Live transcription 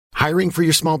Hiring for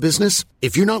your small business?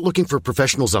 If you're not looking for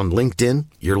professionals on LinkedIn,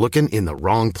 you're looking in the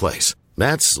wrong place.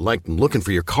 That's like looking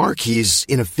for your car keys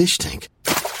in a fish tank.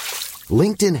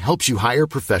 LinkedIn helps you hire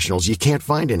professionals you can't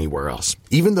find anywhere else,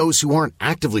 even those who aren't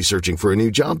actively searching for a new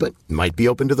job but might be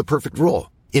open to the perfect role.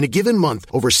 In a given month,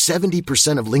 over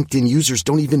 70% of LinkedIn users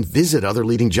don't even visit other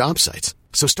leading job sites.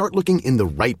 So start looking in the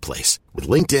right place. With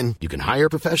LinkedIn, you can hire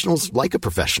professionals like a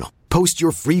professional. Post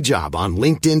your free job on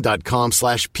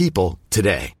linkedin.com/people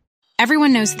today.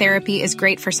 Everyone knows therapy is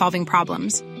great for solving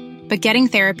problems, but getting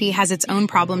therapy has its own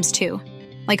problems too,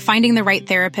 like finding the right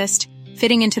therapist,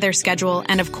 fitting into their schedule,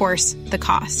 and of course, the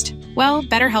cost. Well,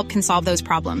 BetterHelp can solve those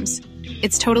problems.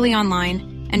 It's totally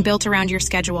online and built around your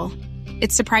schedule.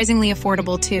 It's surprisingly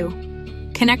affordable too.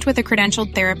 Connect with a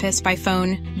credentialed therapist by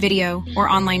phone, video, or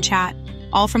online chat,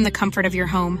 all from the comfort of your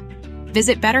home.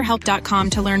 Visit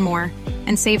BetterHelp.com to learn more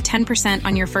and save 10%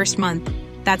 on your first month.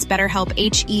 That's BetterHelp,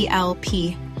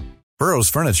 H-E-L-P. Burrow's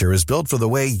furniture is built for the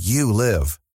way you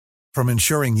live. From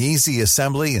ensuring easy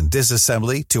assembly and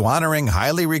disassembly to honoring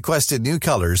highly requested new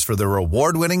colors for their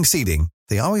award-winning seating,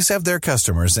 they always have their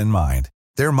customers in mind.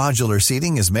 Their modular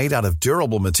seating is made out of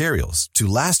durable materials to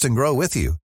last and grow with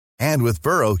you. And with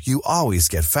Burrow, you always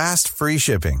get fast, free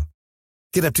shipping.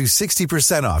 Get up to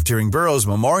 60% off during Burrow's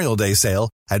Memorial Day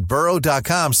sale at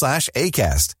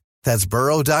burrow.com/ACAST. That's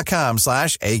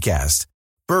burrow.com/ACAST.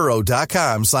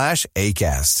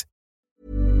 burrow.com/ACAST.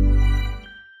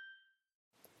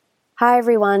 Hi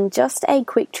everyone, just a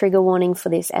quick trigger warning for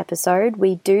this episode.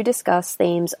 We do discuss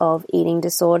themes of eating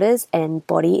disorders and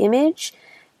body image.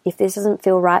 If this doesn't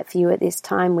feel right for you at this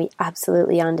time, we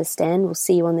absolutely understand. We'll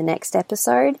see you on the next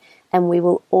episode, and we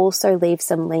will also leave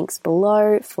some links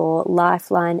below for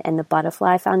Lifeline and the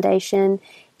Butterfly Foundation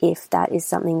if that is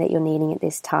something that you're needing at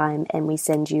this time, and we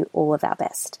send you all of our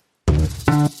best.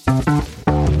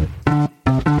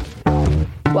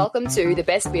 Welcome to The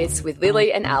Best Bits with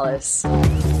Lily and Alice.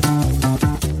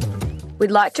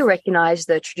 We'd like to recognise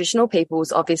the traditional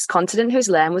peoples of this continent whose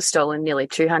land was stolen nearly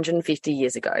 250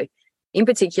 years ago. In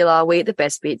particular, we at The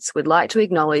Best Bits would like to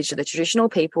acknowledge the traditional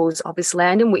peoples of this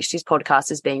land in which this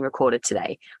podcast is being recorded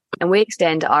today, and we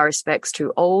extend our respects to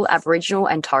all Aboriginal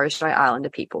and Torres Strait Islander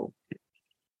people.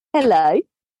 Hello.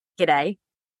 G'day.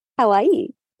 How are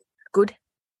you? Good.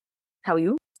 How are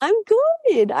you? I'm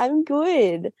good.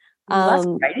 That's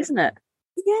great, isn't it?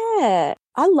 Yeah.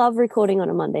 I love recording on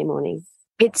a Monday morning.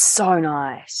 It's so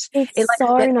nice. It's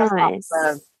so nice.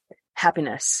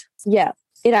 Happiness. Yeah,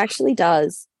 it actually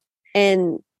does.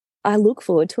 And I look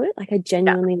forward to it. Like I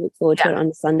genuinely look forward to it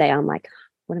on Sunday. I'm like,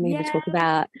 what am I going to talk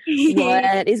about?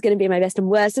 What is going to be my best and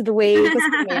worst of the week? What's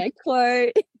going to be my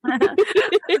quote?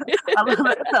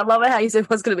 I love it how you said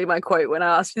what's going to be my quote when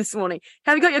I asked you this morning.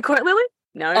 Have you got your quote, Lily?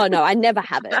 No. Oh, no, I never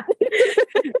have it.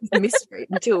 It's a mystery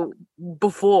until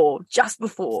just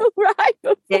before. Right.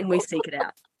 Then we seek it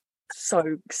out.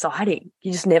 So exciting.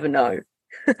 You just never know.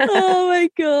 Oh, my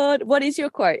God. What is your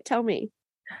quote? Tell me.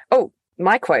 Oh,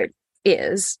 my quote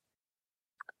is,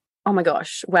 oh my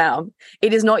gosh, wow.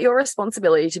 It is not your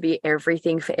responsibility to be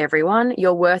everything for everyone.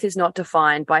 Your worth is not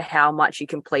defined by how much you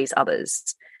can please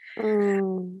others.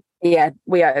 Yeah,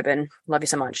 we are open. Love you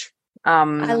so much.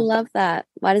 I love that.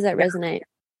 Why does that resonate?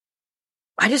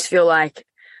 I just feel like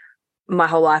my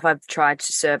whole life I've tried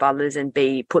to serve others and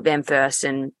put them first,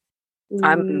 and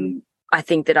I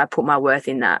think that I put my worth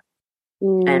in that.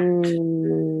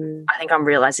 And I think I'm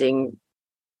realizing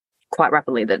quite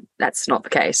rapidly that that's not the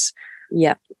case.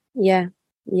 Yeah.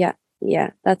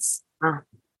 That's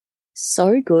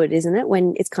so good, isn't it?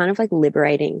 When it's kind of like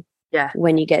liberating. Yeah.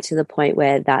 When you get to the point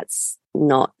where that's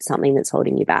not something that's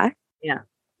holding you back. Yeah.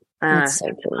 That's so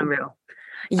cool. Unreal.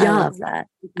 Yeah. I love that.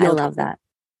 I love that.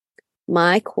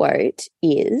 My quote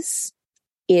is,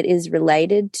 it is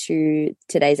related to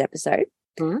today's episode,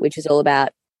 which is all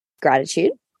about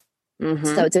gratitude.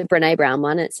 So it's a Brene Brown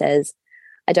one. It says,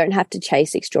 I don't have to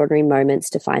chase extraordinary moments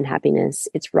to find happiness.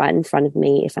 It's right in front of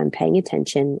me if I'm paying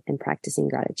attention and practicing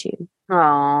gratitude.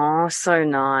 Oh, so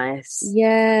nice.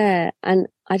 Yeah. And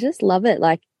I just love it.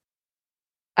 Like,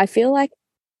 I feel like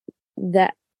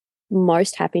that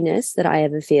most happiness that I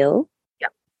ever feel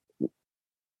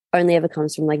only ever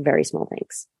comes from like very small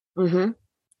things. And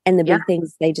the big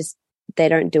things, they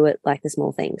don't do it like the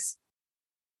small things.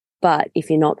 But if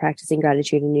you're not practicing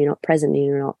gratitude and you're not present and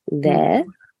you're not there,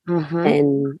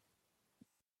 and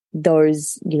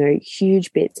those,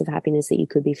 huge bits of happiness that you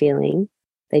could be feeling,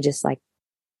 they just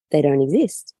they don't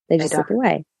exist. They just slip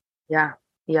away. Yeah.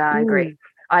 I agree.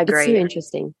 It's so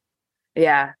interesting.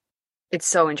 Yeah. It's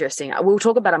so interesting. We'll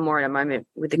talk about it more in a moment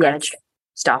with the gratitude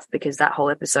stuff, because this whole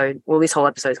episode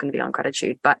is going to be on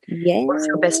gratitude. But what's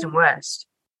your best and worst?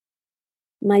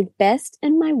 My best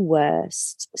and my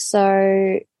worst.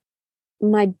 So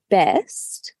my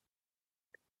best,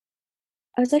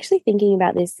 I was actually thinking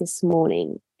about this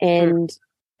morning, and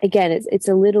again, it's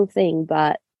a little thing,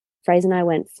 but Fraser and I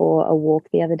went for a walk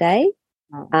the other day,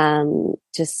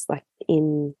 just like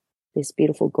in this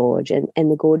beautiful gorge, and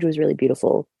the gorge was really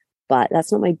beautiful, but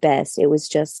that's not my best. It was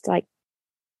just like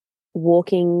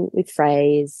walking with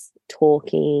Fraser,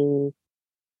 talking,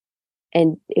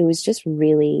 and it was just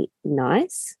really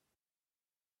nice.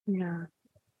 Yeah.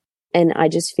 And I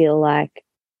just feel like,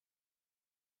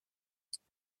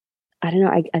 I don't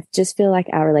know, I just feel like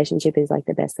our relationship is like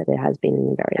the best that it has been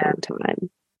in a very long time,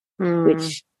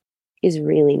 which is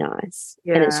really nice.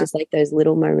 Yeah. And it's just like those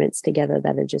little moments together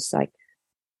that are just like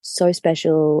so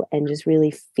special, and just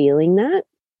really feeling that.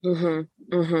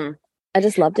 I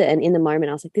just loved it. And in the moment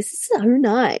I was like, this is so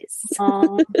nice.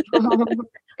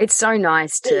 It's so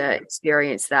nice to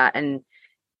experience that,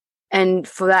 and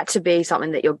for that to be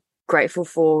something that you're grateful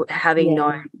for, having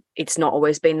known it's not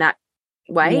always been that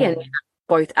way, and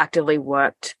both actively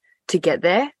worked to get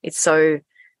there. It's so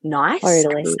nice.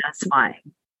 Totally. And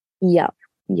satisfying. Yeah,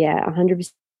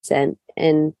 100%.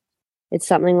 And it's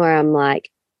something where I'm like,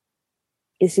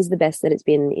 this is the best that it's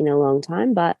been in a long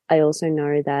time, but I also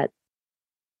know that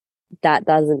that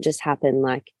doesn't just happen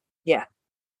like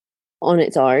on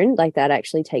its own. Like that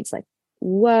actually takes like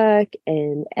work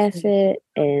and effort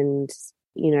and,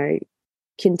 you know,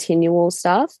 continual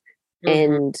stuff,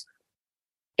 and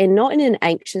not in an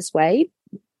anxious way,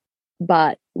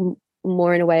 but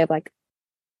more in a way of like,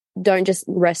 don't just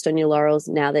rest on your laurels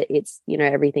now that it's, you know,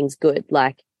 everything's good.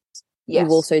 Like you've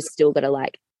also still got to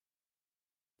like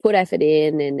put effort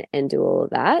in and do all of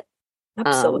that.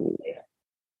 Absolutely.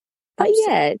 But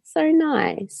yeah, it's so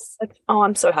nice. Oh,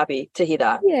 I'm so happy to hear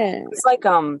that. Yeah. It's like,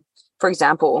 for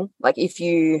example, like if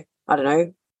you, I don't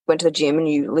know, went to the gym and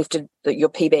you lifted your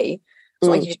PB, it's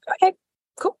like you just, okay,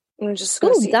 cool. I'm just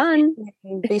going to done.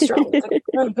 Be strong.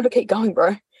 No, you've got to keep going,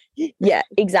 bro. Yeah,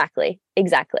 exactly. Well,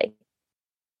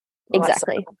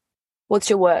 Exactly. What's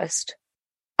your worst?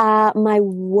 My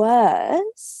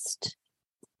worst.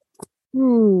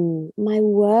 My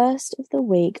worst of the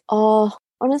week. Oh,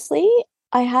 honestly,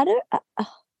 I had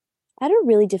a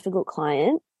really difficult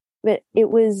client, but it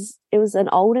was an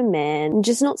older man,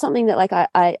 just not something that like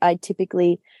I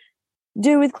typically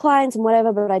do with clients and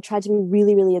whatever, but I tried to be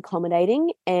really, really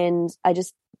accommodating, and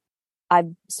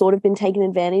I've sort of been taken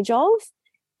advantage of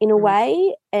in a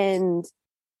way. And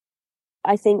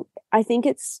I think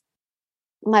it's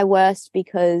my worst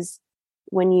because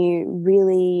when you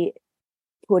really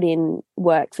put in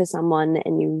work for someone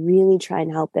and you really try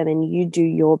and help them and you do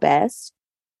your best,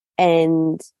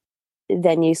 and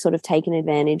then you sort of taken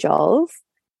advantage of,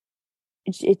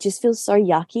 it just feels so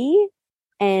yucky.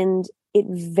 And it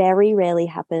very rarely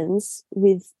happens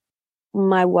with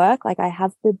my work. Like I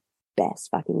have the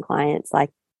best fucking clients.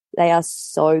 Like they are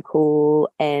so cool,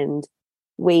 and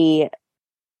we,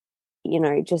 you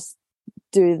know, just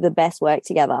do the best work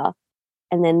together.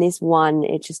 And then this one,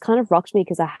 it just kind of rocked me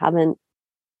because I haven't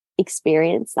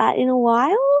experienced that in a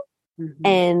while.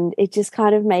 And it just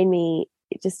kind of made me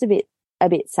just a bit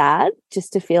sad,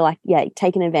 just to feel like,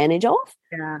 taken advantage of.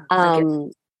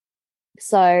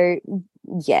 So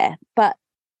yeah, but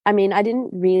I mean, I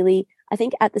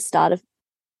think at the start of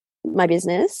my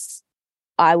business,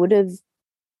 I would have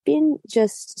been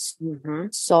just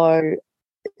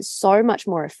so much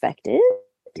more effective.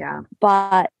 Yeah.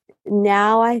 But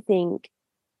now I think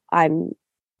I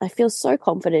feel so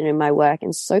confident in my work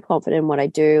and so confident in what I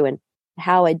do and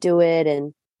how I do it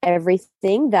and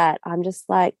everything, that I'm just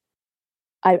like,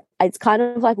 it's kind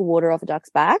of like water off a duck's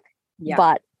back,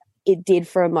 but it did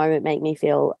for a moment make me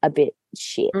feel a bit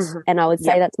shit. And I would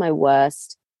say that's my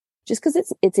worst, just because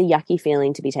it's a yucky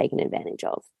feeling to be taken advantage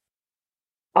of.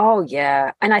 Oh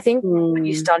yeah. And I think when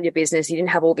you started your business, you didn't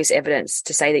have all this evidence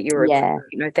to say that you were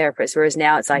a therapist, whereas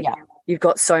now it's like you've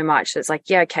got so much that's like,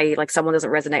 okay, like someone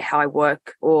doesn't resonate how I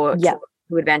work or took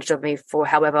advantage of me for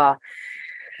however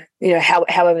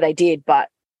they did, but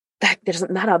that doesn't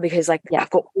matter because like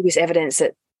I've got all this evidence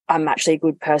that I'm actually a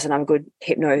good person, I'm a good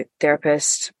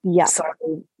hypnotherapist. So,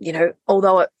 you know,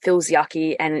 although it feels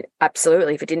yucky, and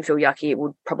absolutely if it didn't feel yucky, it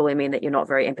would probably mean that you're not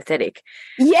very empathetic.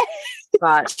 Yeah.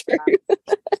 But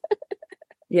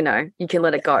you know, you can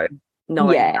let it go,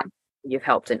 knowing that you've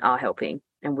helped and are helping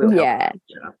and will help.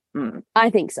 I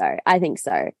think so.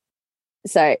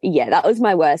 So yeah, that was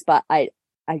my worst, but I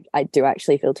do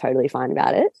actually feel totally fine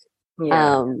about it.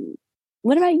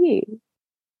 What about you?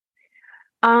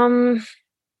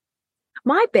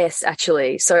 My best,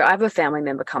 actually. So I have a family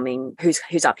member coming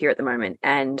who's up here at the moment,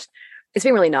 and it's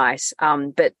been really nice.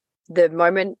 But the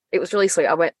moment, it was really sweet.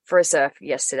 I went for a surf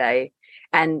yesterday,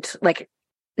 and like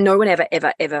no one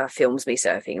ever films me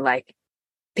surfing. Like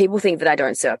people think that I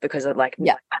don't surf because of like,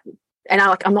 yeah. And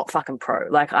I'm not fucking pro.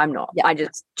 Like I'm not. Yeah. I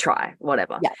just try,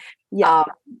 whatever. Yeah. Yeah.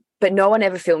 But no one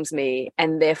ever films me,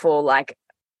 and therefore, like,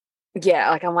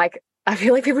 yeah, like I'm like, I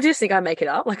feel like people just think I make it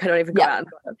up. Like I don't even go out.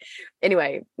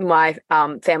 Anyway, my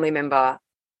family member,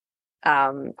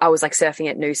 I was like surfing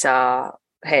at Noosa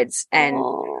Heads, and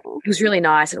it was really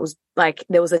nice. And it was like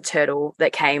there was a turtle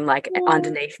that came like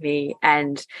underneath me,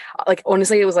 and like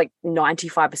honestly, it was like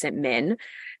 95% men.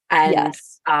 And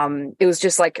it was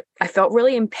just like I felt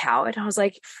really empowered. I was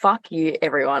like, "Fuck you,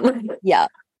 everyone!" Yeah,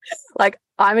 like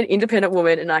I'm an independent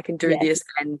woman and I can do this.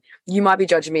 And you might be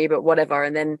judging me, but whatever.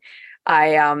 And then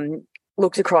I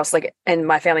looked across, like, and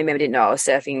my family member didn't know I was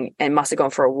surfing and must have gone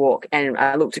for a walk. And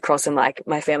I looked across and like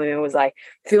my family member was like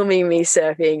filming me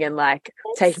surfing and like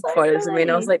taking photos of me.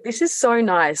 And I was like, "This is so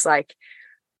nice!" Like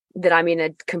that I'm in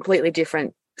a completely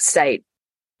different state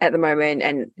at the moment,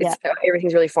 and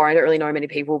everything's really foreign. I don't really know many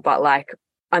people, but like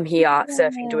I'm here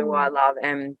surfing, doing what I love,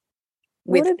 and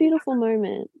what a beautiful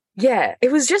moment. Yeah,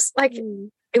 it was just like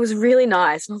it was really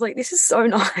nice, and I was like, "This is so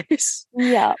nice."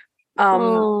 Yeah.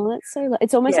 That's so.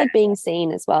 It's almost like being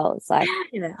seen as well. It's like,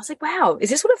 I was like, "Wow, is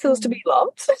this what it feels to be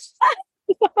loved?"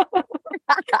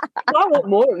 I want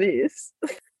more of this.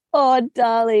 Oh,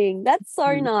 darling, that's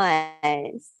so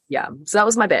nice. Yeah, so that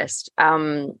was my best.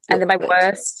 And then my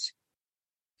worst.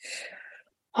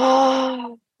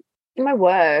 Oh, my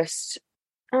worst.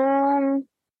 To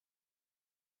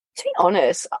be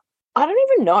honest, I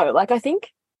don't even know. Like, I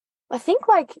think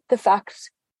like the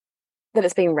fact that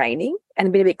it's been raining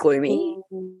and been a bit gloomy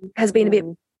has been a bit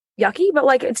yucky, but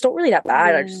like it's not really that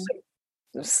bad. I just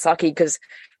sucky because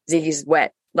Ziggy's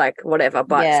wet, like whatever.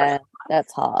 But like,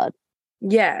 that's hard.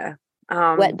 Yeah,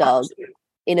 wet dog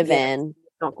in a van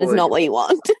is not what you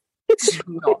want.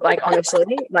 Not, like honestly,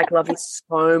 like love you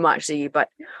so much, Ziggy, but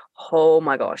oh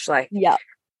my gosh, like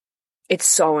it's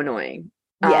so annoying.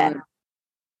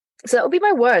 So that would be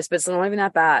my worst, but it's not even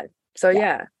that bad. So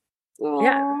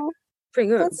pretty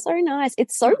good. That's so nice.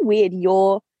 It's so weird.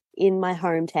 You're in my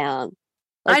hometown.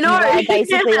 Like, I know. You are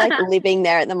basically like living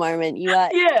there at the moment. You are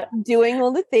doing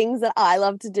all the things that I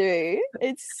love to do.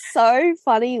 It's so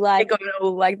funny. Like going to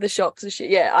all like the shops and shit.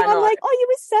 Yeah, I know. I'm like, oh, you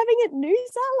were serving at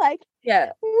Noosa? Like,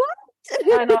 what?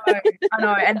 I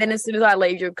know. And then as soon as I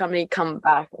leave your company, come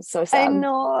back. It's so sad. I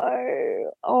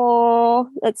know. Oh,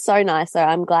 that's so nice. So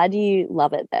I'm glad you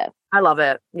love it there. I love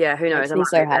it. Yeah, who knows? I'm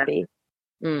so happy.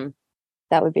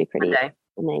 That would be pretty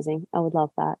amazing. I would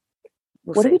love that.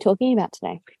 What are we talking about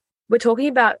today? We're talking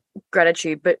about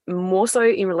gratitude, but more so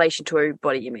in relation to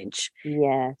body image.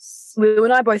 Yes. You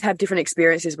and I both have different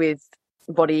experiences with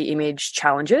body image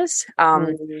challenges,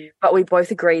 but we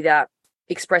both agree that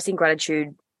expressing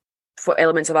gratitude for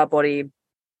elements of our body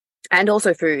and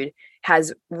also food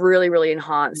has really, really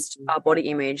enhanced our body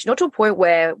image, not to a point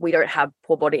where we don't have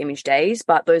poor body image days,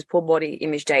 but those poor body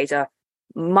image days are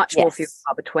much more few and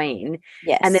far between.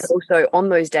 Yes. And then also on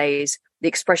those days, the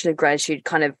expression of gratitude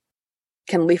kind of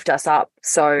can lift us up.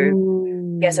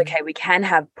 So yes, okay, we can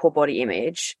have poor body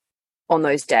image on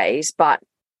those days, but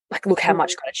like look how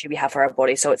much gratitude we have for our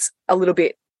body. So it's a little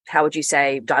bit, how would you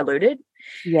say, diluted.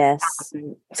 Yes.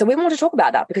 So we want to talk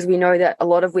about that because we know that a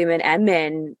lot of women and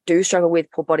men do struggle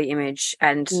with poor body image.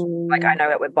 And like I know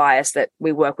that we're biased, that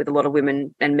we work with a lot of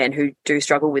women and men who do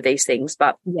struggle with these things.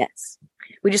 But yes,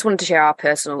 we just wanted to share our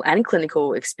personal and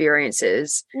clinical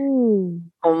experiences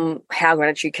on how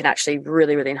gratitude can actually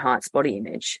really, really enhance body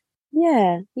image.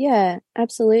 Yeah,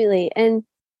 absolutely. And,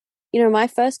 you know, my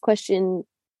first question,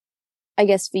 I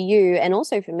guess, for you and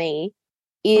also for me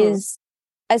is,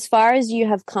 as far as you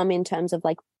have come in terms of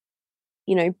like,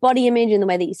 you know, body image and the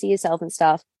way that you see yourself and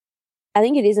stuff, I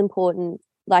think it is important,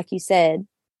 like you said,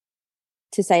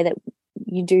 to say that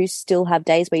you do still have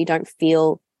days where you don't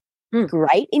feel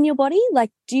great in your body.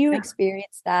 Like, do you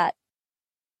experience that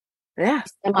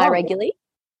semi-regularly?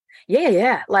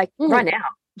 Yeah. Like right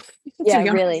now. Yeah,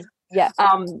 really. Yeah.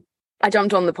 I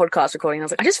jumped on the podcast recording and I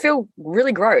was like, I just feel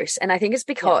really gross. And I think it's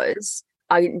because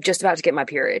I'm just about to get my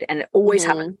period and it always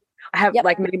happens. I have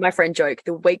like me and my friend joke,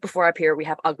 the week before our period, we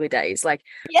have ugly days. Like,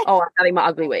 I'm having my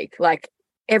ugly week. Like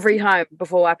every time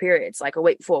before our periods, like a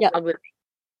week before, ugly.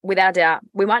 Without doubt,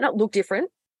 we might not look different,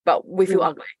 but we feel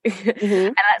ugly.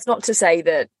 And that's not to say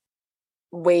that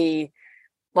we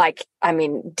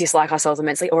dislike ourselves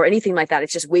immensely or anything like that.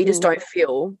 It's just we just don't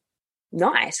feel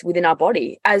nice within our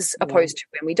body as opposed to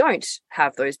when we don't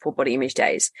have those poor body image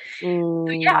days. So,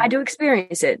 I do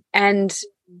experience it. And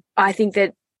I think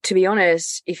that, to be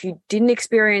honest, if you didn't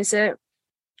experience it,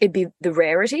 it'd be the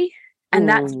rarity. And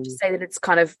that's to say that it's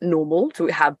kind of normal to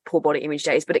have poor body image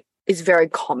days, but it is very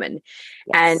common.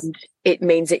 Yes. And it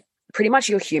means that pretty much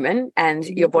you're human and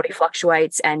your body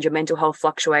fluctuates and your mental health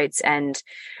fluctuates. And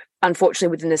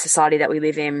unfortunately, within the society that we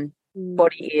live in,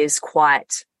 body is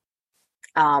quite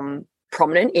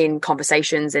prominent in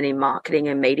conversations and in marketing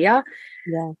and media.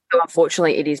 Yeah. So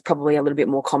unfortunately, it is probably a little bit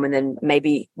more common than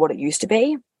maybe what it used to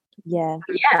be. Yeah.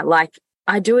 Yeah, like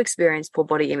I do experience poor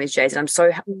body image days, and I'm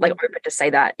so like open to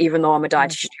say that. Even though I'm a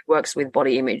dietitian who works with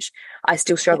body image, I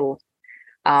still struggle.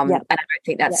 And I don't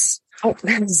think that's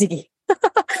Ziggy.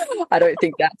 I don't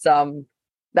think that's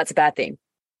a bad thing.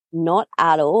 Not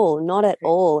at all. Not at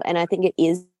all. And I think it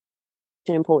is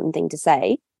an important thing to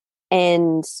say.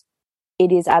 And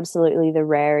it is absolutely the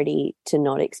rarity to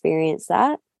not experience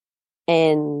that.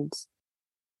 And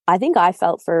I think I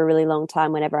felt for a really long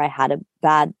time whenever I had a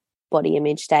bad body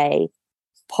image day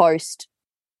post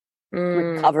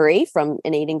recovery from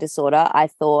an eating disorder, I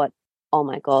thought, oh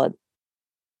my God,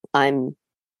 I'm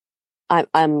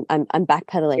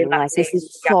backpedaling. Like, this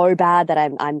is so bad that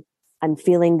I'm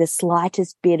feeling the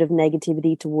slightest bit of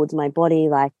negativity towards my body.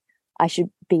 Like, I should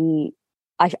be,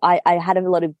 I had a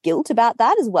lot of guilt about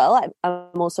that as well.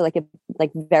 I'm also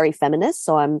like very feminist.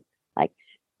 So I'm like,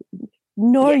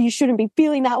 no, you shouldn't be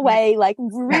feeling that way. Like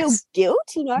real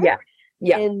guilt, you know?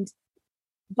 Yeah.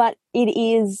 But it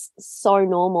is so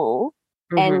normal.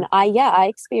 And I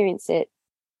experience it,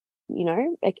 you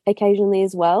know, occasionally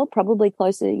as well, probably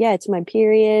closer, to my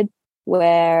period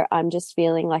where I'm just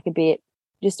feeling like a bit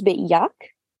yuck.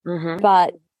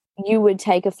 But you would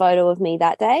take a photo of me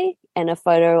that day and a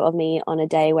photo of me on a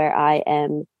day where I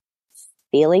am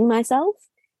feeling myself,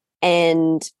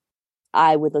 and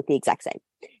I would look the exact same.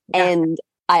 Yeah. And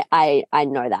I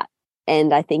know that.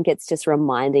 And I think it's just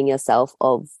reminding yourself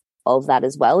of that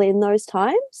as well in those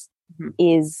times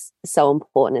is so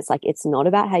important. It's like, it's not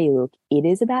about how you look. It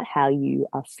is about how you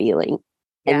are feeling.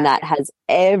 Yeah. And that has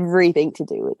everything to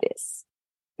do with this.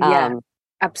 Yeah,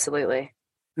 absolutely.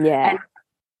 Yeah. And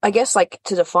I guess, like,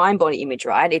 to define body image,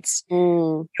 right, it's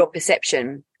your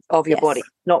perception of your body,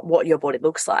 not what your body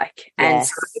looks like. And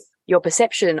so your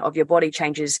perception of your body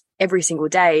changes every single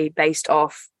day based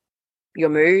off your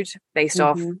mood, based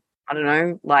off, I don't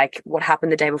know, like what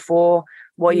happened the day before,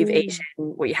 what you've eaten,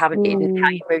 what you haven't eaten, how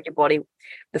you move your body,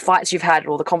 the fights you've had,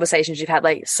 or the conversations you've had.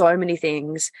 Like, so many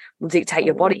things will dictate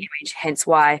your body image, hence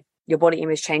why your body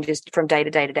image changes from day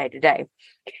to day to day to day.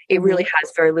 It really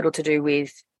has very little to do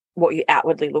with what you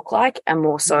outwardly look like, and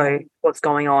more so what's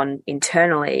going on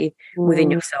internally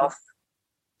within yourself,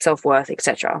 self-worth,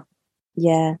 etc.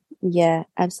 Yeah,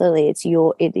 absolutely.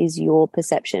 It is your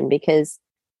perception, because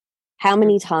how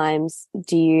many times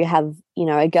do you have, you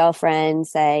know, a girlfriend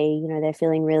say, you know, they're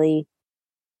feeling really,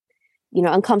 you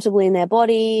know, uncomfortable in their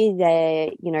body,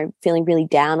 they're, you know, feeling really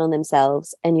down on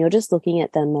themselves, and you're just looking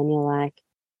at them and you're like,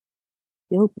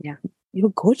 you're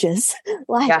gorgeous.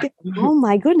 Like, oh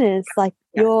my goodness, like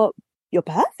you're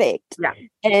perfect. Yeah.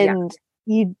 And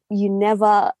you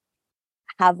never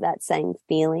have that same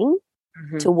feeling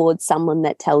towards someone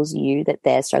that tells you that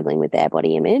they're struggling with their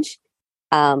body image.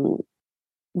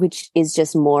 Which is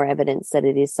just more evidence that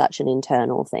it is such an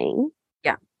internal thing.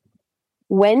 Yeah.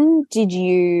 When did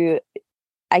you,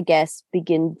 I guess,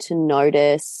 begin to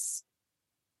notice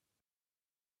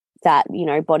that, you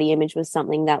know, body image was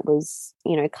something that was,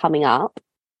 you know, coming up?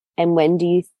 And when do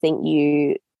you think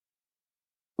you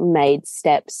made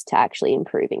steps to actually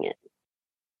improving it?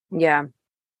 Yeah.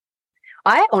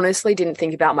 I honestly didn't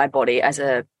think about my body as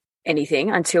anything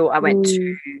until I went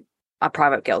to a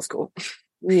private girls' school.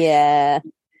 Yeah.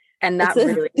 And that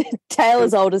really tale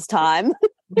as old as time.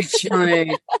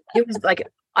 It was like,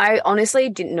 I honestly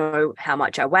didn't know how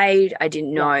much I weighed. I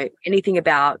didn't know anything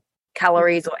about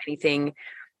calories or anything.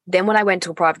 Then when I went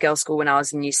to a private girls' school when I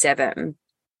was in year 7,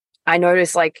 I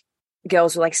noticed like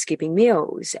girls were like skipping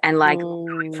meals and like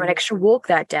going for an extra walk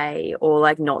that day, or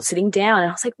like not sitting down. And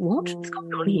I was like, what's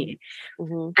going on here?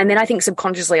 And then I think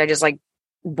subconsciously I just like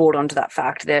bought onto that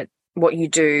fact that what you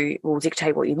do will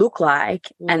dictate what you look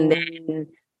like. And then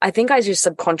I think I just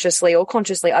subconsciously or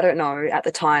consciously, I don't know, at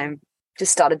the time,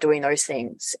 just started doing those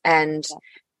things. And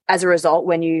as a result,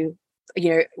 when you're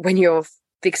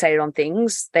fixated on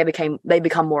things, they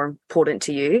become more important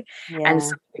to you. Yeah. And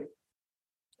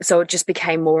so it just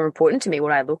became more important to me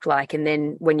what I looked like. And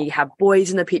then when you have boys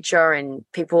in the picture and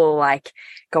people are like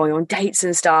going on dates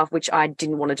and stuff, which I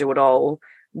didn't want to do at all,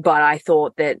 but I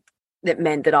thought that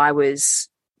meant that I was,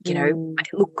 you know, I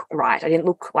didn't look right. I didn't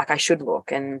look like I should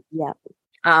look. And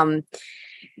I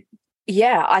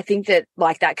think that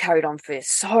like that carried on for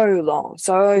so long.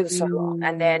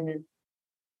 And then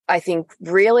I think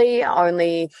really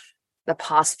only the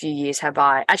past few years have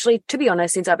I actually, to be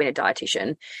honest, since I've been a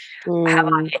dietitian, have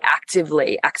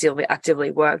I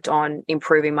actively worked on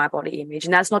improving my body image?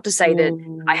 And that's not to say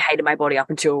that I hated my body up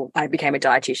until I became a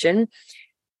dietitian.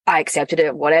 I accepted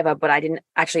it, whatever, but I didn't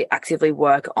actually actively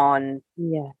work on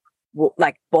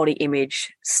like body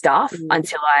image stuff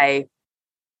until I,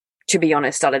 to be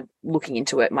honest, started looking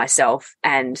into it myself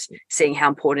and seeing how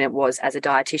important it was as a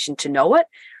dietitian to know it.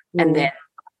 And then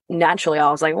naturally I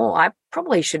was like, well, I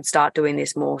probably should start doing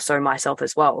this more so myself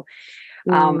as well.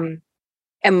 And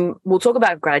we'll talk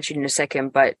about gratitude in a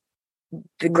second, but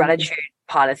the gratitude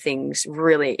part of things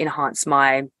really enhanced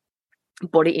my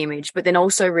body image, but then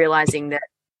also realizing that,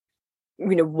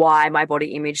 you know, why my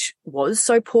body image was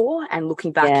so poor, and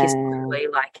looking back historically,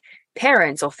 like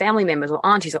parents or family members or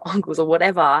aunties or uncles or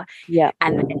whatever,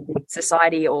 and then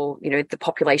society, or, you know, the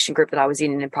population group that I was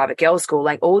in a private girls' school,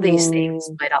 like all these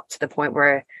things led up to the point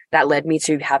where that led me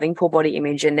to having poor body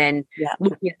image, and then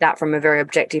looking at that from a very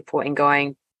objective point and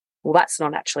going, well, that's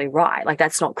not actually right. Like,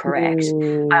 that's not correct.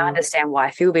 I understand why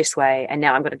I feel this way, and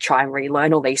now I'm going to try and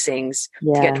relearn all these things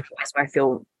to get to a place where I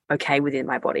feel okay within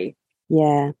my body.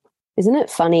 Yeah. Isn't it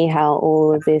funny how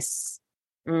all of this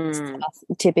stuff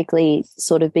typically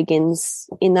sort of begins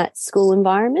in that school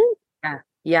environment?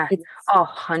 Yeah.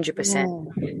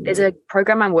 100%. There's a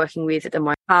program I'm working with at the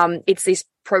moment. It's this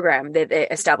program that they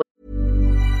established.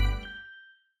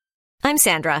 I'm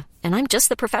Sandra, and I'm just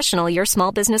the professional your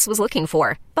small business was looking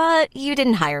for. But you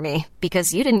didn't hire me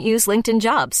because you didn't use LinkedIn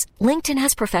Jobs. LinkedIn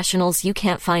has professionals you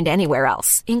can't find anywhere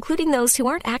else, including those who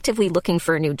aren't actively looking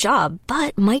for a new job,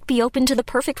 but might be open to the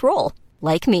perfect role,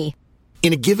 like me.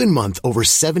 In a given month, over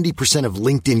 70% of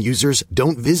LinkedIn users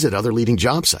don't visit other leading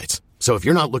job sites. So if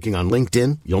you're not looking on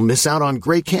LinkedIn, you'll miss out on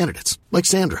great candidates like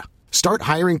Sandra. Start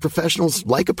hiring professionals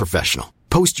like a professional.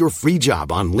 Post your free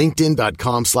job on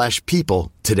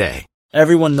linkedin.com/people today.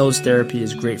 Everyone knows therapy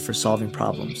is great for solving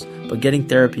problems, but getting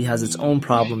therapy has its own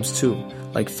problems too,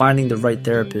 like finding the right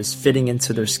therapist, fitting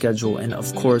into their schedule, and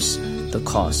of course, the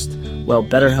cost. Well,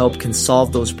 BetterHelp can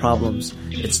solve those problems.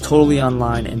 It's totally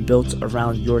online and built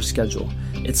around your schedule.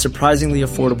 It's surprisingly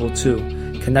affordable too.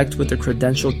 Connect with a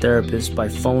credentialed therapist by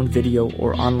phone, video,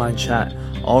 or online chat,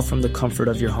 all from the comfort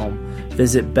of your home.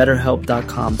 Visit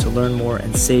BetterHelp.com to learn more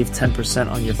and save 10%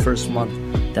 on your first month.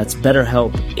 That's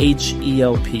BetterHelp,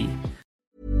 H-E-L-P.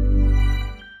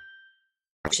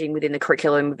 Within the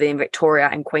curriculum within Victoria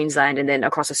and Queensland and then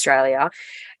across Australia,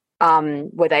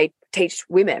 where they teach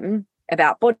women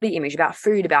about body image, about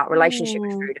food, about relationship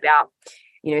with food, about,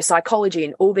 you know, psychology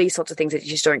and all these sorts of things that you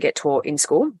just don't get taught in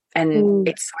school. And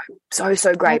it's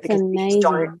so great. That's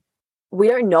because we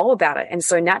don't know about it. And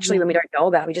so naturally when we don't know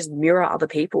about it, we just mirror other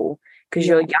people because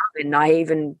you're young and naive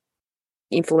and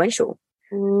influential.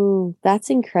 That's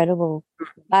incredible.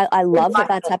 I love that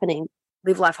that's happening.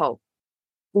 Live life whole.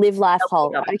 Live life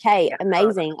whole. Okay,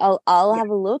 amazing. I'll have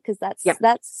a look because that's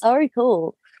so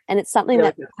cool, and it's something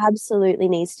that absolutely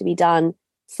needs to be done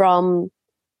from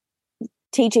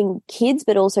teaching kids,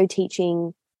 but also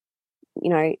teaching, you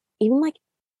know, even like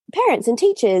parents and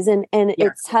teachers, and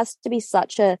it has to be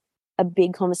such a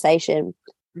big conversation.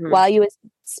 While you were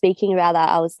speaking about that,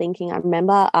 I was thinking. I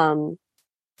remember I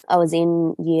was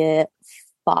in year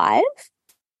 5.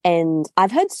 And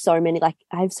I've heard so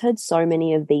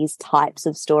many of these types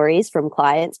of stories from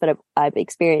clients, but I've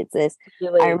experienced this.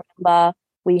 Really? I remember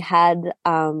we had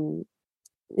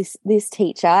this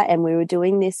teacher, and we were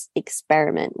doing this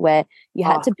experiment where you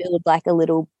had to build like a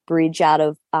little bridge out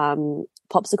of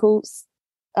popsicles.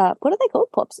 What are they called?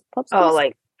 Popsicles? Oh,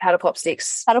 like powder pop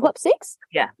sticks. Powder pop sticks?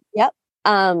 Yeah. Yep.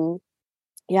 You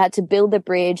had to build the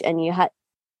bridge, and you had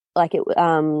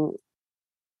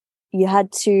you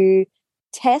had to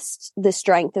test the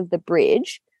strength of the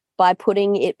bridge by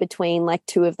putting it between like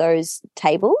 2 of those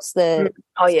tables, the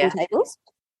tables,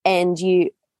 and you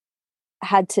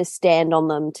had to stand on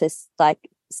them to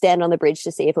stand on the bridge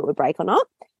to see if it would break or not.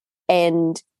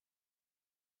 And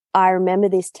I remember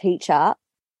this teacher,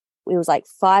 it was like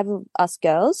 5 of us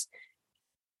girls,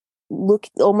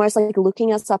 almost like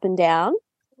looking us up and down,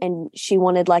 and she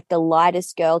wanted like the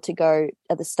lightest girl to go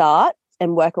at the start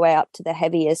and work her way up to the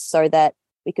heaviest so that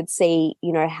we could see,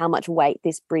 you know, how much weight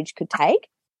this bridge could take.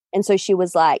 And so she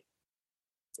was like,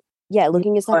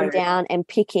 looking us up and down and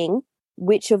picking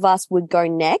which of us would go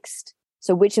next.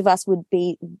 So which of us would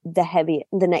be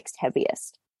the next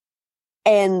heaviest.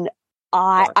 And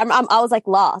I was like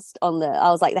last I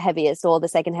was like the heaviest or the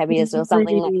second heaviest or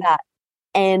something like that.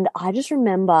 And I just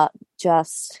remember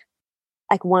just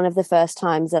like one of the first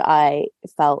times that I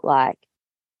felt like,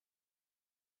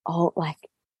 like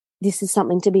this is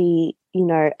something to be, you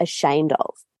know, ashamed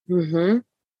of. And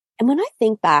when I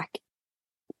think back,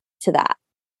 to that.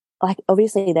 Like,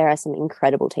 obviously there are some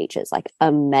incredible teachers, like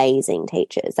amazing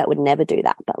teachers that would never do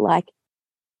that. But like,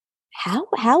 how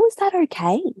is that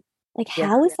okay? Like,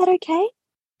 how is that okay?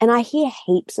 And I hear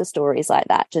heaps of stories like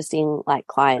that just in like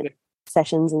client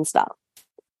sessions and stuff.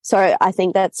 So I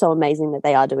think that's so amazing that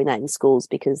they are doing that in schools,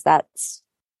 because that's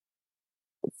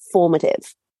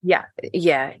formative. Yeah.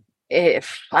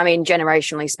 I mean,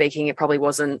 generationally speaking, it probably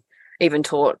wasn't even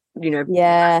taught,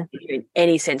 in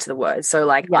any sense of the word. So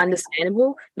like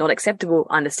understandable, not acceptable,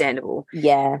 understandable.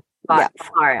 Yeah. But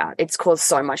far out. It's caused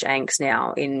so much angst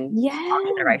now in our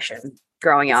generation,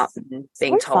 growing up and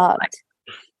being told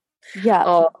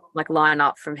like line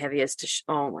up from heaviest to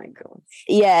oh my God.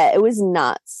 Yeah, it was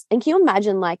nuts. And can you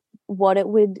imagine like what it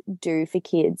would do for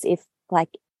kids if like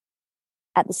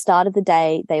at the start of the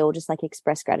day they all just like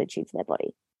express gratitude for their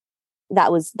body?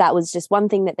 That was just one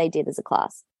thing that they did as a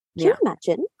class. Can you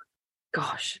imagine?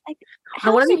 Gosh. Like, I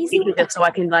want to be teacher just so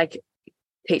I can like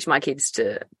teach my kids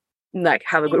to like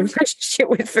have a good relationship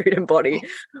with food and body.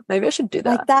 Maybe I should do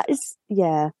that. Like that is,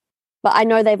 but I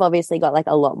know they've obviously got like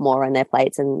a lot more on their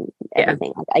plates and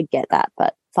everything. Like, I get that,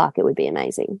 but fuck, it would be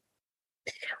amazing.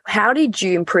 How did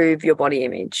you improve your body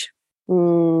image?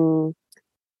 So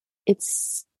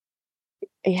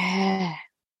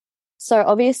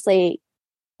obviously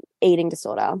eating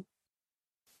disorder,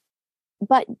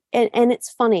 but, and it's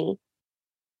funny,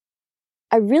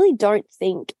 I really don't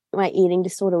think my eating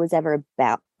disorder was ever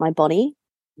about my body.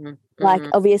 Mm-hmm. Like,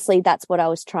 obviously that's what I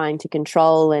was trying to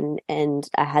control. And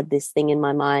I had this thing in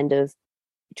my mind of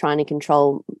trying to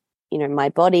control, my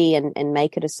body and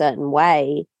make it a certain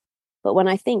way. But when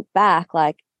I think back,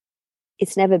 like,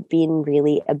 it's never been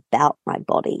really about my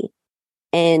body.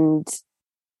 And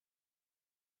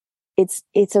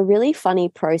it's a really funny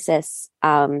process,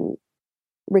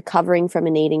 recovering from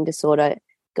an eating disorder,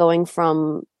 going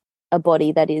from a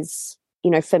body that is,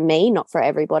 for me, not for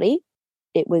everybody.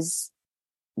 It was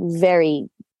very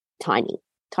tiny.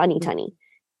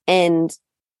 And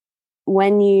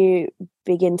when you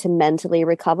begin to mentally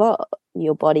recover,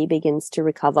 your body begins to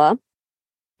recover.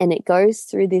 And it goes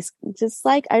through this, just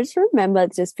like, I just remember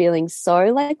just feeling so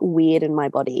like weird in my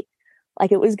body.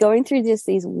 Like, it was going through just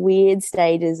these weird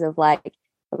stages of like,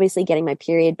 obviously getting my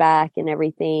period back and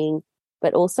everything,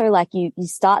 but also like you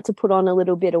start to put on a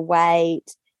little bit of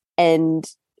weight and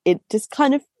it just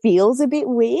kind of feels a bit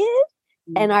weird.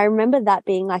 And I remember that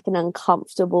being like an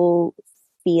uncomfortable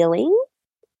feeling.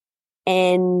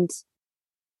 And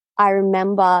I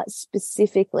remember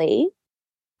specifically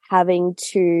having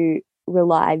to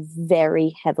rely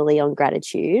very heavily on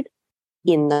gratitude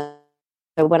so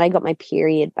when I got my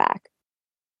period back.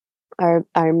 I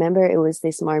remember it was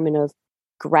this moment of,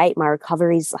 great, my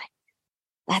recovery's like,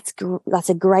 that's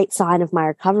a great sign of my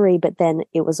recovery. But then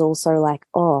it was also like,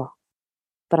 oh,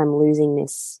 but I'm losing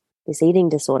this eating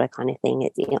disorder kind of thing.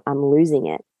 I'm losing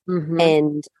it. Mm-hmm.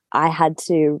 And I had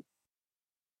to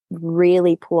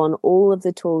really pull on all of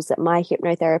the tools that my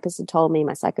hypnotherapist had told me,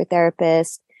 my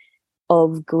psychotherapist,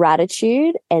 of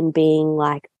gratitude and being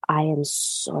like, I am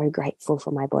so grateful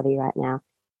for my body right now.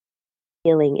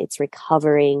 Feeling it's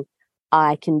recovering.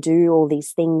 I can do all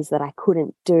these things that I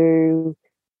couldn't do.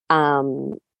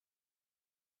 And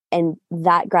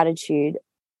that gratitude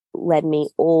led me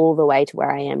all the way to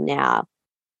where I am now.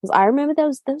 Because I remember there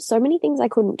was so many things I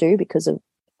couldn't do because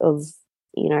of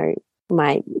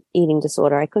my eating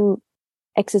disorder. I couldn't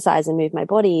exercise and move my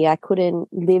body. I couldn't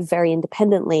live very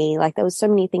independently. Like, there was so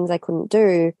many things I couldn't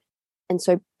do. And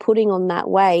so putting on that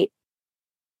weight,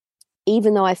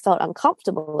 even though I felt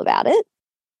uncomfortable about it,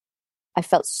 I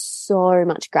felt so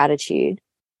much gratitude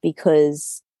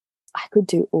because I could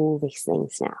do all these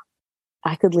things now.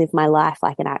 I could live my life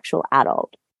like an actual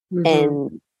adult. Mm-hmm.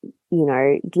 And,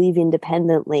 live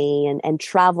independently and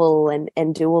travel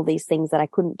and do all these things that I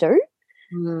couldn't do.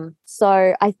 Mm-hmm.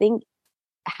 So I think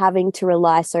having to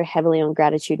rely so heavily on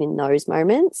gratitude in those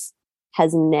moments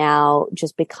has now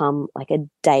just become like a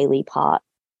daily part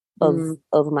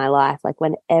of my life. Like,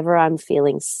 whenever I'm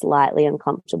feeling slightly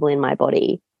uncomfortable in my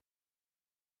body,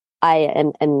 I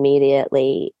am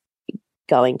immediately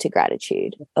going to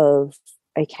gratitude of,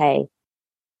 okay,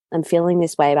 I'm feeling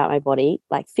this way about my body.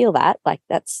 Like, feel that. Like,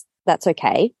 that's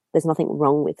okay. There's nothing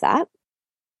wrong with that.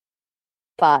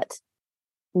 But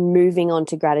moving on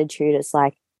to gratitude, it's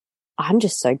like, I'm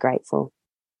just so grateful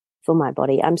for my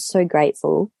body. I'm so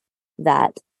grateful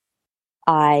that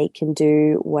I can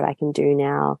do what I can do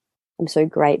now. I'm so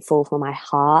grateful for my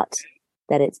heart,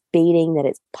 that it's beating, that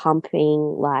it's pumping.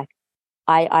 Like,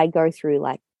 I go through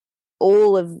like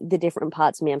all of the different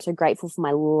parts of me. I'm so grateful for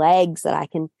my legs, that I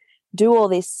can do all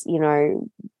this,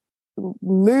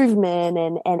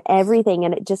 movement and everything.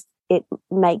 And it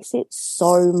makes it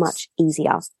so much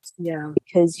easier. Yeah.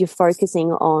 Because you're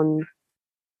focusing on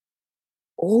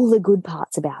all the good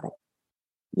parts about it.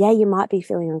 Yeah, you might be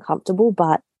feeling uncomfortable,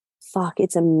 but fuck,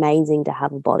 it's amazing to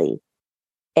have a body,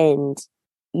 and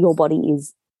your body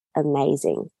is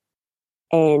amazing.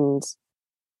 And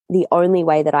the only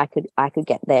way that I could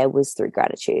get there was through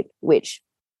gratitude, which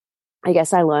I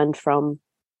guess I learned from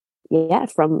my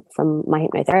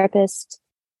hypnotherapist,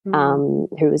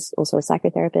 who was also a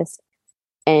psychotherapist,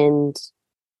 and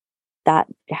that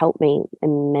helped me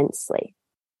immensely.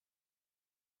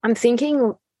 I'm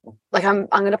thinking, like, I'm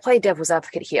going to play devil's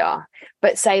advocate here,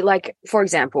 but say, like, for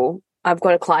example, I've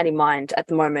got a client in mind at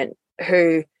the moment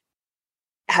who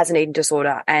has an eating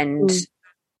disorder, and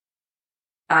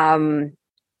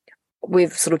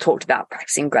we've sort of talked about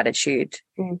practicing gratitude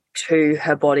to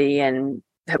her body, and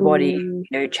her body,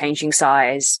 changing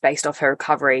size based off her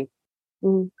recovery.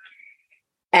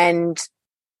 And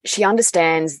she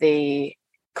understands the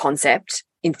concept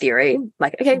in theory,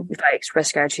 like, okay, if I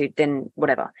express gratitude, then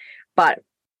whatever. But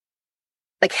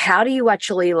like, how do you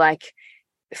actually like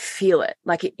feel it?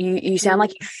 Like, you sound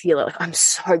like you feel it. Like, I'm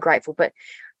so grateful, but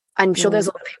I'm sure there's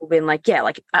a lot of people being like, yeah,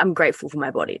 like, I'm grateful for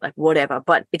my body, like whatever,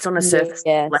 but it's on a surface.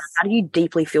 Yes. Like, how do you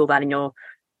deeply feel that in your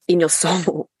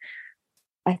soul?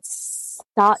 That's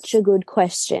such a good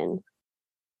question.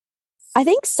 I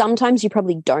think sometimes you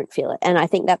probably don't feel it. And I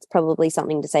think that's probably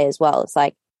something to say as well. It's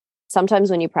like, sometimes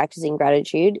when you're practicing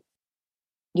gratitude,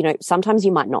 sometimes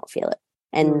you might not feel it,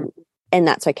 and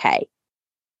that's okay.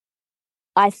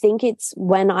 I think it's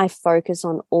when I focus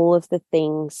on all of the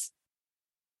things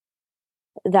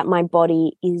that my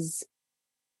body is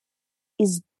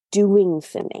doing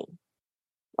for me.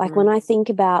 Like, when I think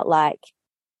about, like,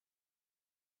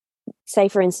 say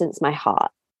for instance, my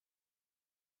heart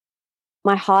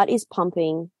is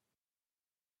pumping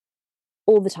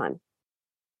all the time.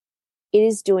 It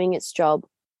is doing its job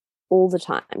all the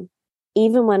time,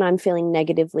 even when I'm feeling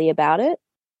negatively about it,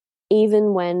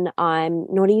 even when I'm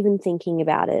not even thinking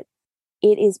about it.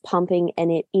 It is pumping, and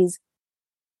it is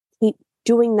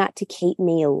doing that to keep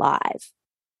me alive.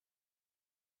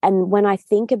 And when I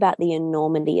think about the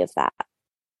enormity of that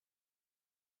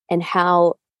and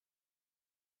how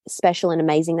special and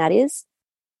amazing that is,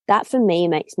 that for me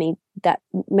makes me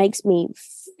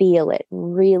feel it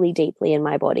really deeply in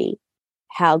my body,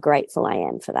 how grateful I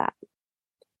am for that.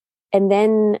 And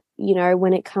then,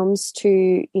 when it comes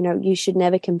to, you should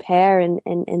never compare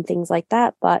and things like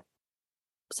that. But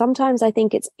sometimes I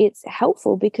think it's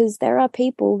helpful, because there are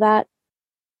people that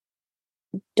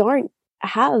don't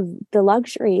have the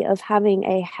luxury of having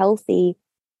a healthy,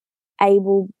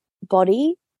 able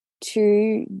body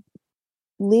to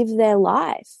live their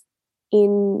life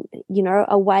in,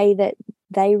 a way that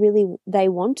they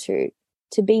want to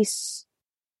be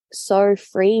so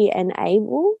free and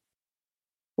able.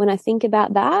 When I think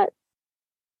about that,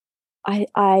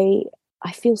 I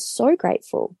feel so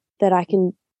grateful that I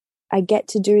get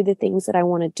to do the things that I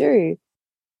want to do.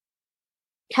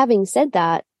 Having said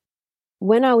that,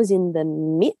 when I was in the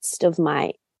midst of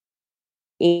my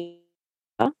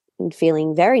era and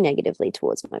feeling very negatively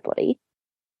towards my body,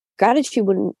 gratitude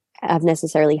wouldn't have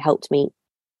necessarily helped me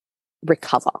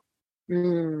recover.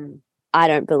 I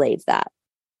don't believe that.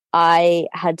 I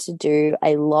had to do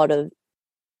a lot of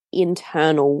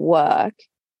internal work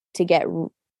to get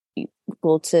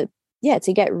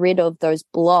rid of those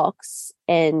blocks,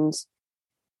 and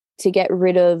to get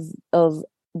rid of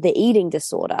the eating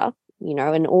disorder,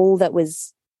 and all that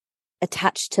was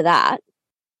attached to that,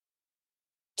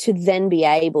 to then be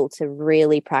able to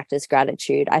really practice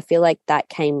gratitude. I feel like that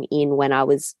came in when I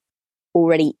was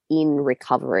already in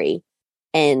recovery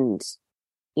and,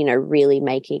 really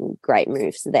making great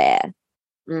moves there.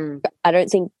 I don't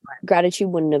think gratitude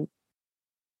wouldn't have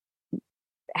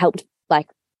helped, like,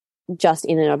 just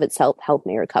in and of itself, help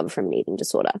me recover from an eating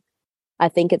disorder. I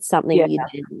think it's something you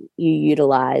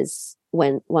utilize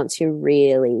once you're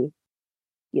really,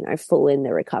 full in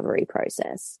the recovery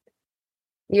process.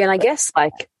 Yeah, and I guess,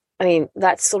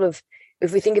 that's sort of,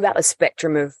 if we think about the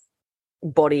spectrum of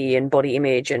body and body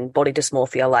image and body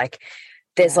dysmorphia, like,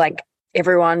 there's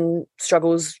everyone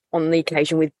struggles on the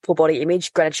occasion with poor body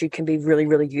image. Gratitude can be really,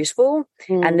 really useful.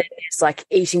 And then there's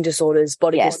eating disorders,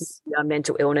 body dysmorphia,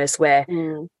 mental illness, where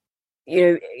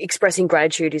expressing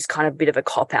gratitude is kind of a bit of a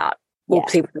cop out. Well,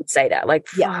 people would say that,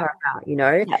 far out,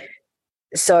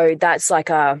 So that's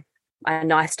a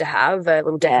nice to have, a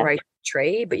little decoration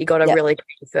tree, but you got to really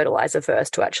treat the fertilizer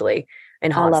first to actually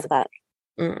enhance. I love that.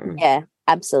 Yeah,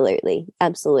 absolutely.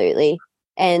 Absolutely.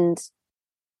 And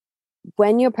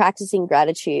when you're practicing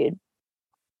gratitude,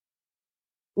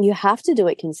 you have to do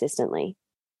it consistently.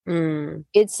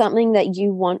 It's something that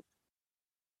you want,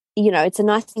 it's a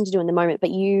nice thing to do in the moment, but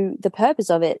the purpose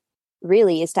of it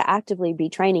really is to actively be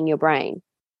training your brain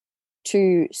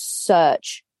to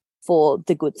search for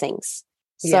the good things.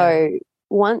 So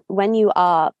when you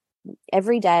are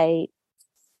every day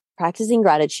practicing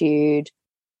gratitude,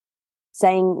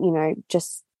 saying,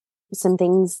 just some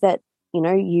things that,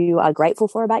 you are grateful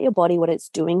for about your body, what it's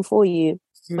doing for you,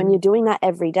 when you're doing that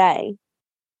every day,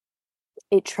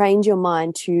 it trains your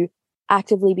mind to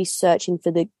actively be searching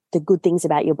for the good things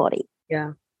about your body.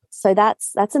 Yeah. So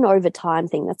that's an over time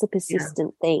thing. That's a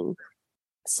persistent thing.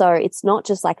 So it's not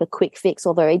just like a quick fix,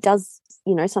 although it does,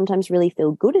 sometimes really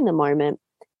feel good in the moment.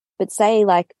 But say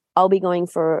like I'll be going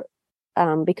for,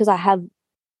 because I have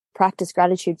practiced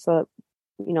gratitude for,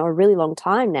 a really long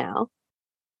time now,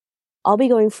 I'll be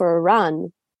going for a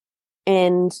run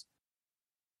because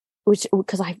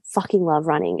I fucking love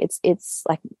running. It's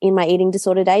like in my eating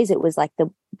disorder days, it was like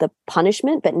the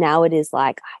punishment, but now it is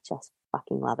like, I just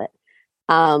fucking love it.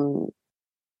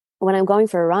 When I'm going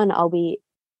for a run, I'll be,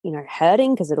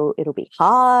 hurting because it'll be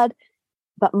hard,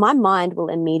 but my mind will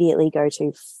immediately go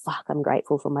to, fuck, I'm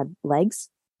grateful for my legs.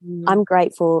 I'm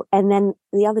grateful. And then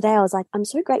the other day I was like, I'm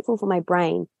so grateful for my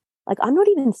brain. Like I'm not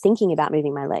even thinking about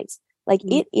moving my legs. Like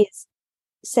it is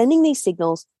sending these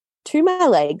signals to my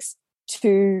legs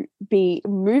to be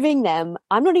moving them.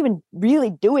 I'm not even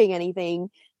really doing anything.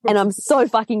 And I'm so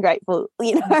fucking grateful,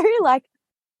 like,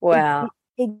 wow.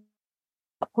 It's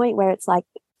a point where it's like,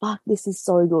 fuck, this is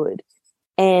so good.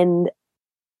 And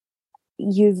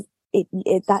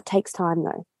that takes time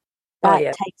though.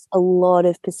 That takes a lot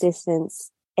of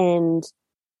persistence, and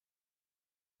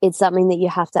it's something that you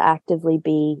have to actively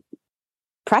be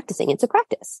practicing. It's a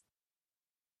practice.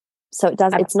 So it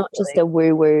does, It's not just a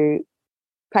woo-woo,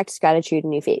 practice gratitude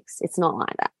and you fix. It's not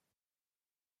like that.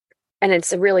 And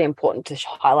it's really important to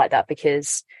highlight that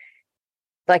because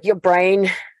like your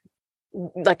brain,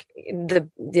 like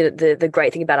the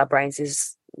great thing about our brains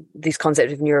is this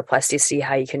concept of neuroplasticity,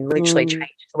 how you can literally change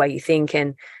the way you think.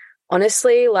 And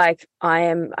honestly, like I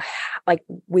am like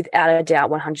without a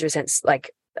doubt 100%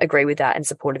 like agree with that and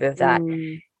supportive of that.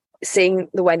 Seeing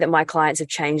the way that my clients have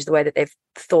changed, the way that they've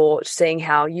thought, seeing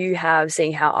how you have,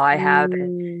 seeing how I have,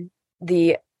 and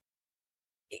the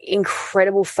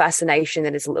incredible fascination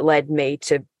that has led me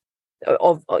to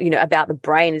about the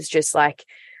brain is just like,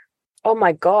 oh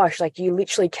my gosh, like you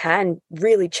literally can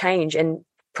really change. And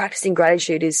practicing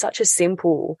gratitude is such a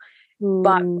simple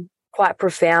but quite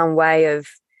profound way of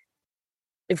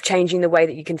changing the way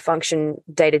that you can function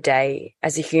day to day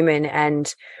as a human.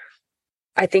 And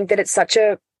I think that it's such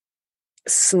a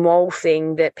small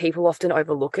thing that people often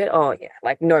overlook it. Oh yeah,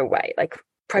 like no way, like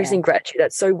practicing gratitude,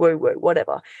 that's so woo woo,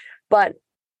 whatever. But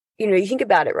you think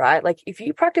about it, right? Like if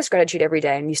you practice gratitude every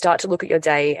day and you start to look at your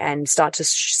day and start to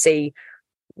see,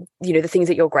 the things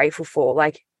that you're grateful for,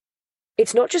 like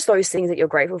it's not just those things that you're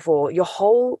grateful for, your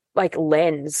whole like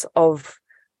lens of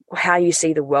how you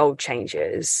see the world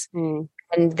changes. And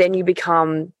then you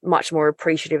become much more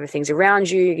appreciative of things around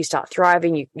you. You start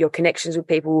thriving, your connections with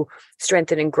people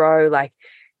strengthen and grow. Like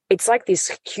it's like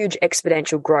this huge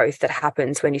exponential growth that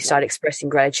happens when you start expressing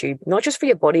gratitude, not just for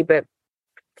your body, but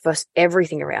for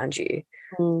everything around you.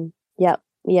 Yep.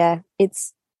 Yeah.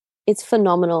 It's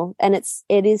phenomenal. And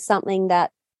it is something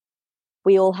that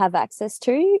we all have access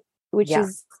to, which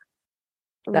is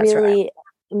really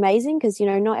amazing because,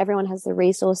 not everyone has the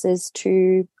resources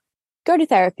to go to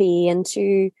therapy and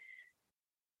to,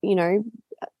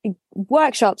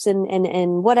 workshops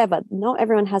and whatever. Not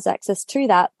everyone has access to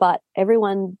that, but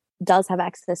everyone does have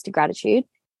access to gratitude.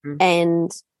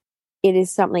 And it is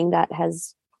something that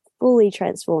has fully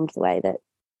transformed the way that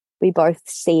we both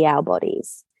see our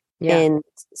bodies and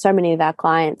so many of our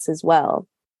clients as well.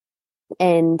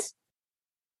 And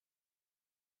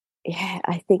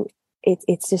I think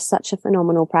it's just such a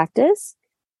phenomenal practice.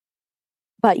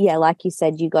 But yeah, like you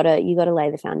said, you gotta lay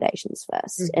the foundations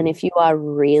first. And if you are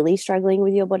really struggling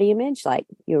with your body image, like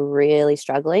you're really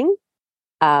struggling,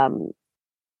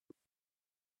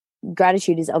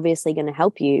 gratitude is obviously going to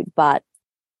help you, but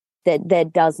there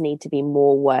does need to be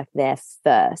more work there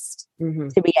first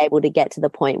to be able to get to the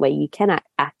point where you can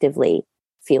actively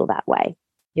feel that way.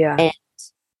 Yeah. And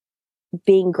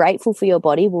being grateful for your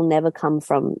body will never come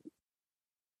from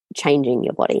changing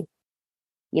your body.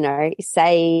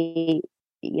 Say,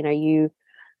 you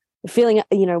feeling,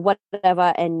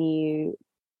 whatever, and you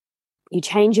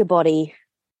change your body,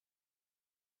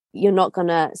 you're not going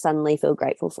to suddenly feel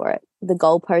grateful for it. The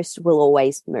goalpost will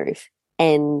always move.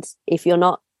 And if you're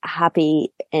not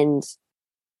happy and,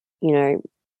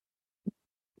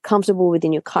 comfortable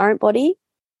within your current body,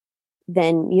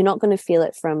 then you're not going to feel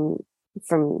it from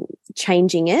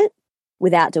changing it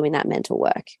without doing that mental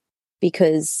work,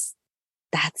 because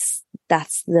that's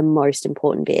the most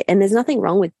important bit. And there's nothing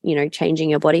wrong with, you know, changing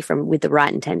your body with the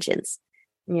right intentions.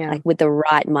 Yeah. Like with the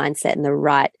right mindset and the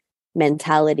right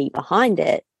mentality behind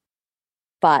it.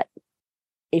 But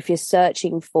if you're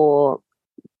searching for,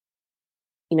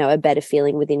 you know, a better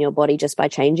feeling within your body just by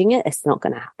changing it, it's not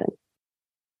going to happen.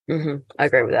 Mm-hmm. I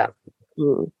agree with that.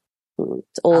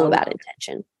 It's all about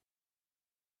intention.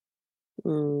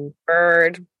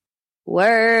 Word.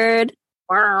 What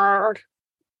else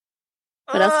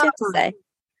do you have to say?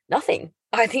 Nothing.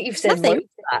 I think you've said most of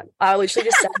that. I literally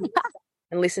just sat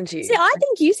and listened to you. See, I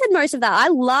think you said most of that. I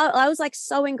was like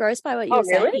so engrossed by what you were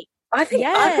saying. I feel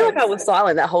like I was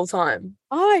silent that whole time.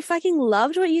 Oh, I fucking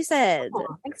loved what you said.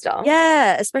 Oh, thanks, darling.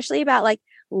 Yeah, especially about like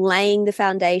laying the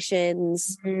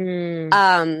foundations,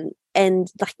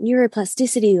 and like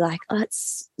neuroplasticity. Like,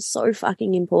 it's so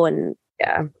fucking important.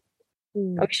 Yeah.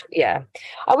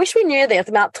 I wish we knew this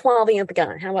about 12 years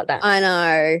ago. How about that?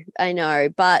 I know,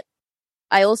 but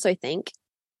I also think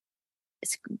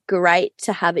it's great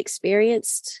to have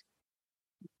experienced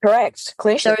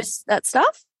clinicians that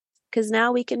stuff, because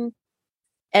now we can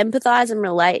empathize and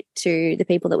relate to the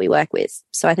people that we work with.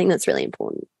 So I think that's really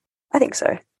important. I think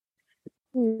so.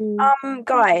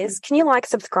 Guys, can you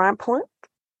subscribe, point?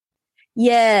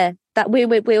 Yeah, that we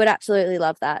would absolutely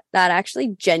love that. That actually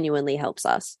genuinely helps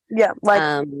us. Yeah,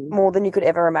 more than you could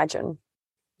ever imagine.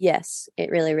 Yes, it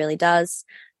really, really does.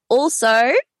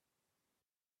 Also,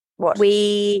 what?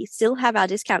 We still have our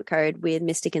discount code with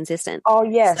Mr. Consistent. Oh,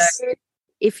 yes. So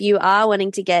if you are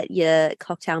wanting to get your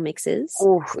cocktail mixes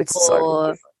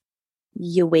for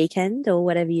your weekend or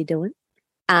whatever you're doing,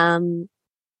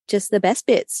 just the best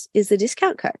bits is the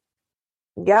discount code.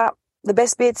 Yeah, the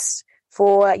best bits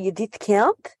for your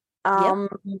discount.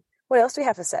 What else do we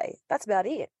have to say? That's about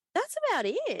it.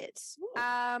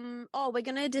 We're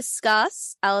going to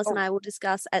discuss, Alice and I will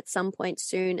discuss at some point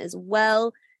soon as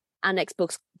well, our next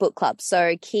book club.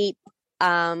 So keep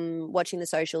watching the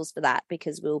socials for that,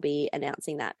 because we'll be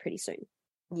announcing that pretty soon.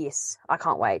 Yes, I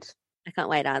can't wait. I can't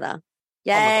wait either.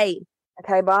 Yay.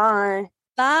 Okay, bye.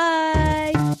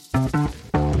 Bye.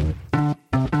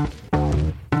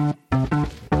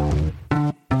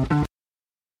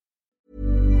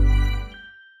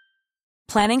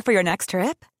 Planning for your next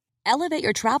trip? Elevate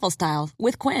your travel style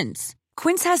with Quince.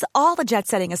 Quince has all the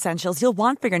jet-setting essentials you'll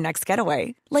want for your next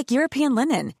getaway, like European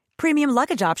linen, premium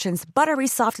luggage options, buttery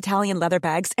soft Italian leather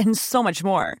bags, and so much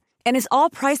more. And is all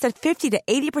priced at 50 to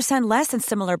 80% less than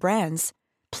similar brands.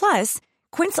 Plus,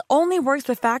 Quince only works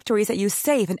with factories that use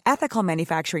safe and ethical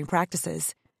manufacturing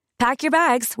practices. Pack your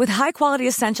bags with high-quality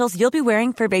essentials you'll be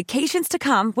wearing for vacations to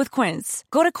come with Quince.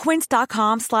 Go to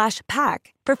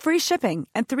quince.com/pack for free shipping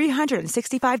and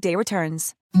 365-day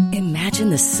returns. Imagine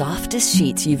the softest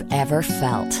sheets you've ever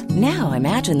felt. Now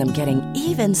imagine them getting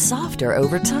even softer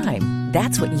over time.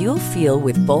 That's what you'll feel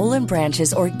with Boll &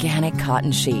 Branch's organic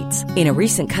cotton sheets. In a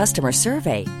recent customer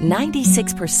survey,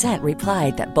 96%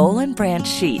 replied that Boll & Branch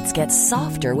sheets get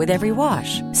softer with every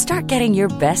wash. Start getting your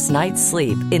best night's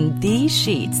sleep in these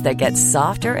sheets that get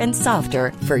softer and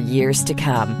softer for years to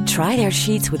come. Try their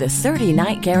sheets with a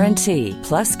 30-night guarantee.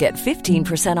 Plus, get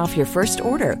 15% off your first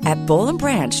order at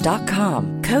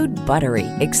bollandbranch.com. Code BUTTERY.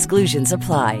 Exclusions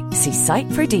apply. See site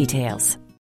for details.